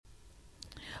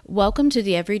Welcome to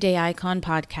the Everyday Icon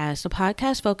podcast, a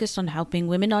podcast focused on helping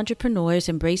women entrepreneurs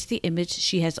embrace the image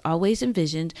she has always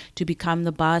envisioned to become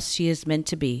the boss she is meant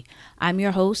to be. I'm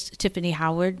your host, Tiffany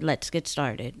Howard. Let's get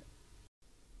started.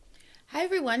 Hi,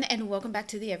 everyone, and welcome back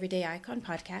to the Everyday Icon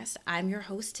podcast. I'm your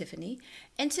host, Tiffany,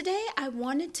 and today I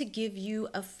wanted to give you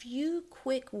a few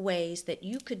quick ways that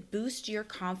you could boost your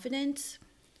confidence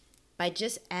by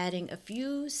just adding a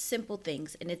few simple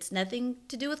things. And it's nothing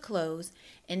to do with clothes,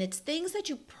 and it's things that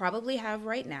you probably have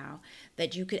right now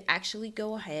that you could actually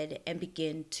go ahead and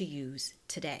begin to use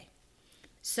today.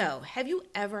 So, have you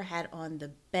ever had on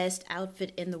the best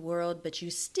outfit in the world, but you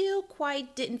still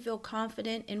quite didn't feel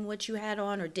confident in what you had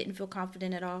on, or didn't feel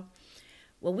confident at all?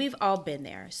 Well, we've all been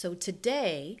there. So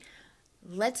today,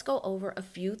 let's go over a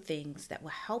few things that will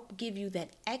help give you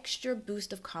that extra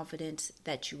boost of confidence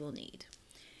that you will need.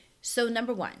 So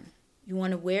number one, you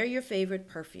want to wear your favorite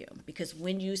perfume, because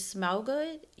when you smell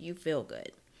good, you feel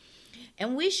good.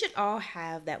 And we should all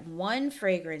have that one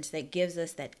fragrance that gives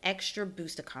us that extra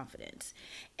boost of confidence.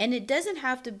 And it doesn't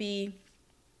have to be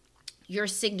your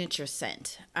signature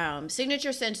scent.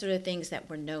 Signature scents are the things that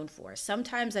we're known for.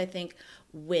 Sometimes I think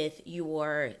with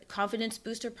your confidence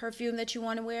booster perfume that you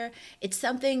want to wear, it's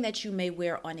something that you may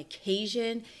wear on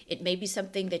occasion. It may be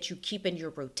something that you keep in your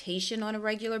rotation on a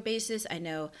regular basis. I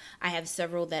know I have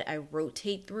several that I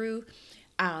rotate through.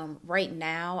 Right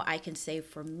now, I can say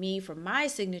for me, for my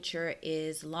signature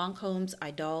is Lancome's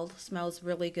Idole. Smells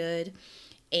really good.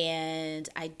 And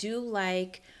I do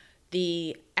like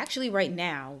right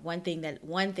now, one thing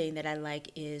that I like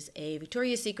is a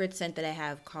Victoria's Secret scent that I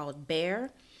have called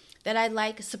Bear that I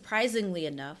like. Surprisingly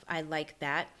enough, I like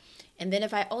that. And then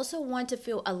if I also want to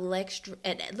feel a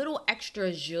little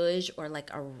extra zhuzh, or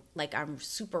like I'm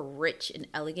super rich and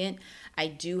elegant, I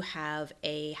do have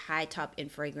a high top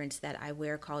end fragrance that I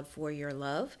wear called For Your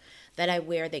Love that I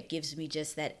wear that gives me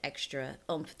just that extra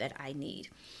oomph that I need.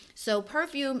 So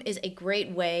perfume is a great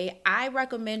way. I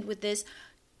recommend with this,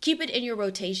 keep it in your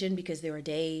rotation, because there are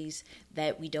days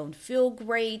that we don't feel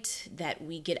great, that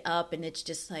we get up and it's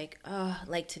just like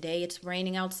today it's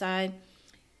raining outside.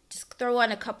 Just throw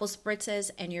on a couple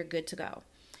spritzes and you're good to go.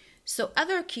 So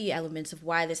other key elements of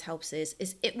why this helps is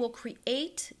it will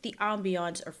create the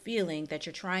ambiance or feeling that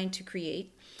you're trying to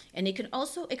create, and it can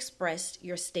also express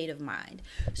your state of mind.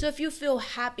 So if you feel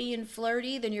happy and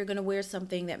flirty, then you're going to wear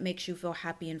something that makes you feel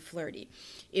happy and flirty.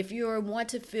 If you want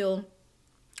to feel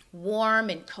warm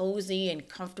and cozy and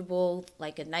comfortable,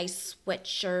 like a nice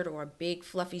sweatshirt or a big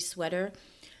fluffy sweater,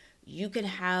 you can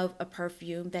have a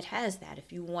perfume that has that.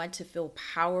 If you want to feel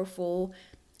powerful,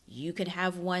 you can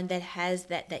have one that has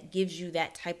that gives you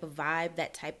that type of vibe,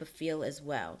 that type of feel as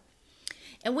well.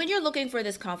 And when you're looking for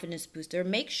this confidence booster,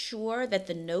 make sure that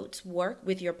the notes work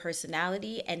with your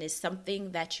personality and is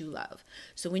something that you love.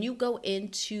 So when you go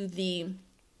into the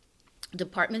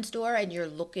department store and you're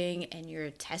looking and you're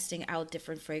testing out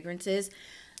different fragrances,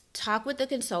 talk with the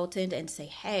consultant and say,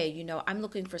 hey, I'm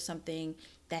looking for something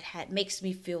that makes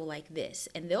me feel like this,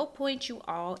 and they'll point you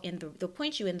in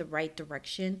the right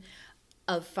direction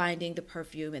of finding the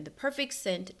perfume and the perfect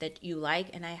scent that you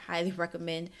like. And I highly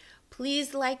recommend,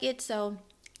 please like it. So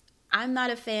I'm not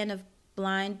a fan of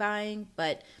blind buying,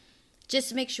 but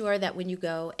just make sure that when you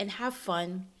go and have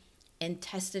fun and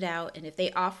test it out, and if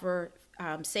they offer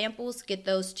samples, get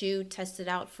those too, test it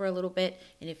out for a little bit,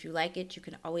 and if you like it, you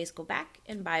can always go back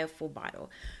and buy a full bottle.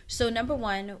 So number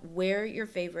one, wear your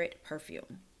favorite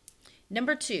perfume.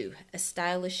 Number two, a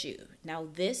stylish shoe. Now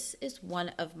this is one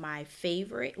of my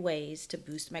favorite ways to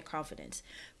boost my confidence,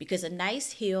 because a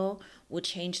nice heel will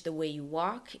change the way you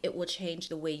walk. It will change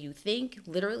the way you think,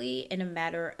 literally in a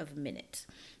matter of minutes,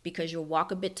 because you'll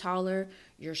walk a bit taller,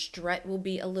 your strut will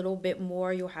be a little bit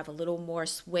more, you'll have a little more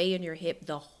sway in your hip,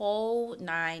 the whole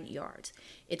 9 yards.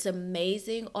 It's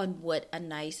amazing on what a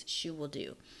nice shoe will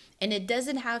do. And it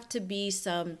doesn't have to be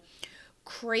some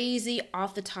crazy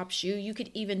off the top shoe. You could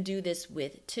even do this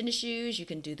with tennis shoes. You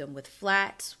can do them with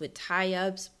flats, with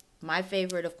tie-ups. My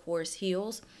favorite, of course,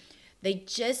 heels. They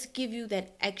just give you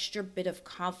that extra bit of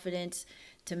confidence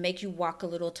to make you walk a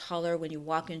little taller when you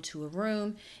walk into a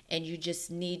room, and you just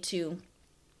need to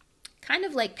kind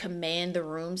of like command the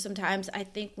room. Sometimes I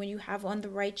think when you have on the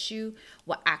right shoe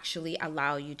will actually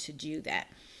allow you to do that.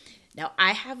 Now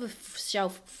I have a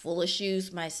shelf full of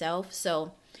shoes myself,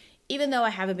 so even though I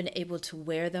haven't been able to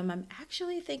wear them, I'm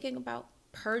actually thinking about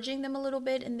purging them a little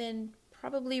bit and then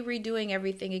probably redoing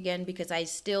everything again, because I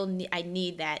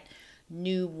need that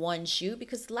new one shoe,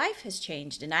 because life has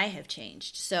changed and I have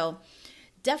changed. So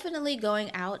definitely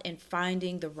going out and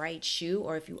finding the right shoe,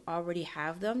 or if you already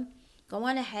have them, go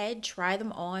on ahead, try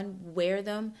them on, wear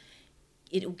them.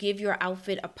 It will give your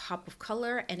outfit a pop of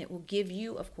color, and it will give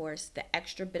you, of course, the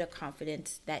extra bit of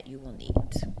confidence that you will need.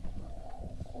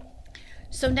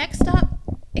 So next up,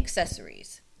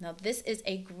 accessories. Now this is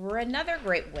another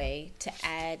great way to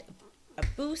add a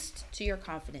boost to your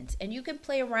confidence, and you can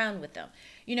play around with them.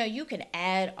 You can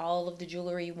add all of the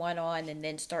jewelry you want on and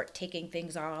then start taking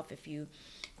things off if you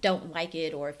don't like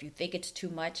it or if you think it's too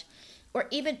much. Or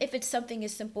even if it's something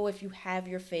as simple, if you have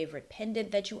your favorite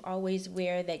pendant that you always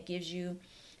wear that gives you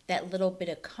that little bit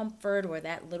of comfort or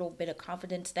that little bit of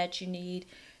confidence that you need,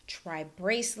 try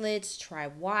bracelets, try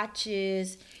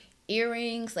watches,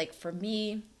 earrings. Like for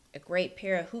me, a great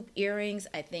pair of hoop earrings,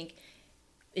 I think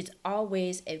it's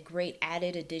always a great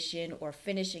added addition or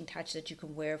finishing touch that you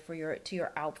can wear to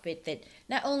your outfit that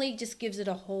not only just gives it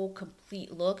a whole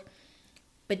complete look,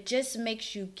 but just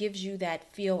gives you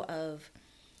that feel of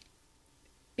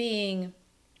being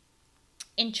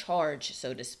in charge,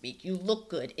 so to speak. You look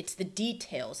good. It's the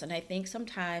details. And I think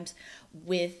sometimes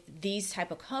with these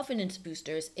type of confidence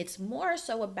boosters, it's more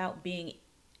so about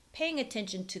paying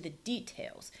attention to the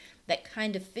details that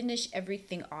kind of finish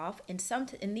everything off. And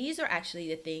these are actually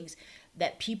the things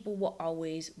that people will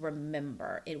always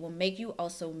remember. It will make you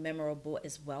also memorable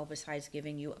as well, besides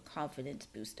giving you a confidence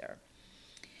booster.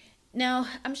 Now,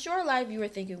 I'm sure a lot of you are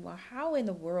thinking, well, how in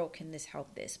the world can this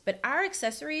help this? But our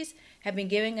accessories have been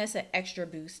giving us an extra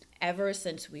boost ever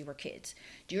since we were kids.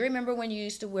 Do you remember when you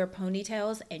used to wear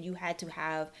ponytails and you had to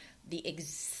have the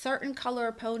certain color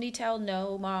of ponytail?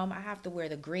 No, Mom, I have to wear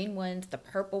the green ones, the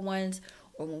purple ones.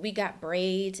 Or when we got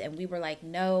braids and we were like,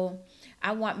 no,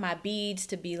 I want my beads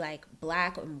to be like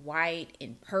black and white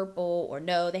and purple. Or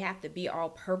no, they have to be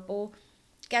all purple.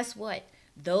 Guess what?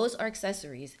 Those are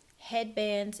accessories.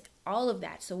 Headbands, all of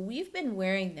that. So we've been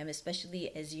wearing them,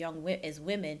 especially as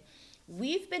women.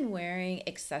 We've been wearing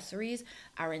accessories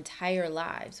our entire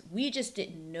lives. We just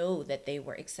didn't know that they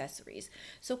were accessories.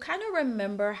 So kind of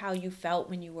remember how you felt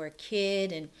when you were a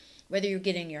kid, and whether you're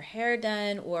getting your hair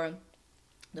done or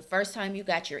the first time you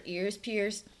got your ears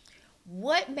pierced.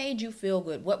 What made you feel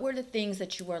good? What were the things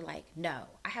that you were like, no,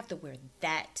 I have to wear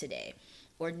that today?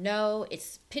 Or no,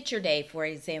 it's picture day, for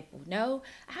example. No,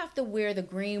 I have to wear the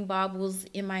green baubles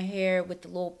in my hair with the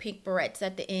little pink barrettes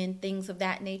at the end, things of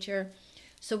that nature.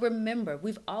 So remember,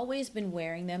 we've always been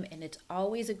wearing them, and it's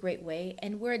always a great way.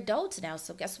 And we're adults now,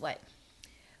 so guess what?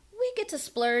 We get to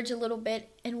splurge a little bit,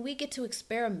 and we get to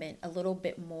experiment a little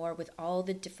bit more with all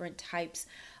the different types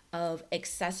of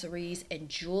accessories and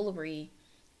jewelry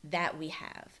that we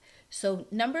have. So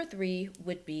number 3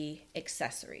 would be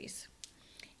accessories.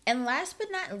 And last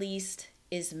but not least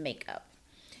is makeup.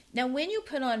 Now, when you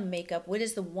put on makeup, what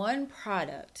is the one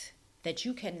product that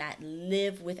you cannot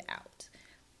live without?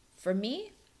 For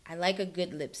me, I like a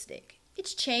good lipstick.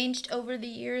 It's changed over the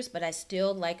years, but I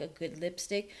still like a good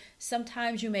lipstick.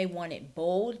 Sometimes you may want it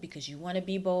bold because you want to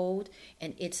be bold,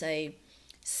 and it's a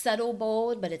subtle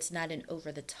bold, but it's not an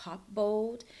over-the-top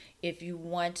bold. If you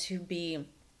want to be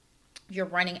you're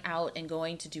running out and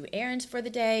going to do errands for the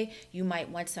day, you might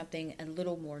want something a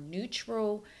little more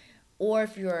neutral. Or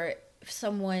if you're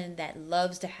someone that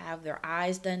loves to have their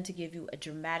eyes done to give you a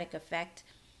dramatic effect,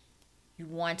 you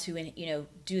want to,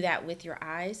 do that with your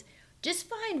eyes. Just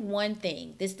find one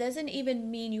thing. This doesn't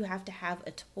even mean you have to have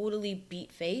a totally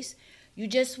beat face. You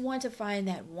just want to find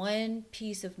that one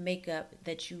piece of makeup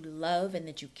that you love and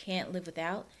that you can't live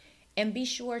without. And be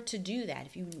sure to do that.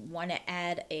 If you want to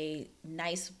add a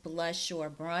nice blush or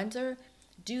bronzer,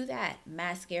 do that.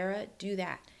 Mascara, do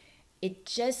that. It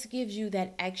just gives you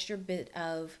that extra bit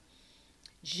of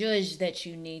zhuzh that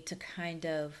you need to kind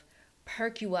of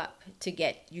perk you up to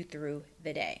get you through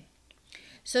the day.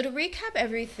 So to recap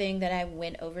everything that I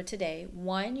went over today,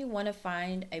 1, you want to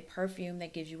find a perfume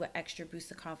that gives you an extra boost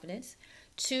of confidence.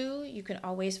 2, you can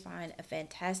always find a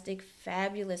fantastic,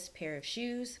 fabulous pair of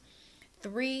shoes.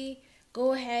 3,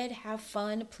 go ahead, have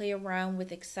fun, play around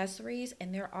with accessories,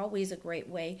 and they're always a great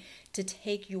way to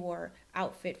take your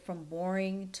outfit from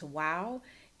boring to wow.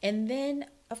 And then,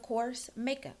 of course,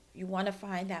 makeup. You want to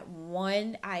find that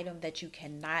one item that you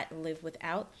cannot live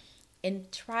without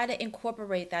and try to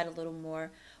incorporate that a little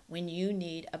more when you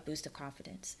need a boost of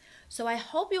confidence. So I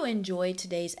hope you enjoyed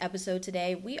today's episode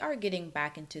today. We are getting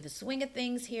back into the swing of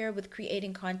things here with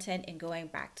creating content and going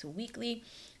back to weekly.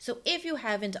 So if you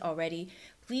haven't already,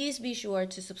 please be sure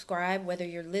to subscribe, whether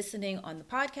you're listening on the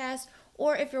podcast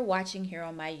or if you're watching here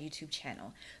on my YouTube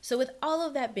channel. So with all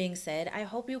of that being said, I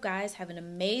hope you guys have an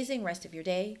amazing rest of your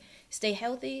day. Stay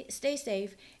healthy, stay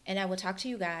safe, and I will talk to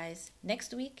you guys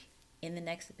next week in the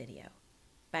next video.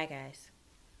 Bye, guys.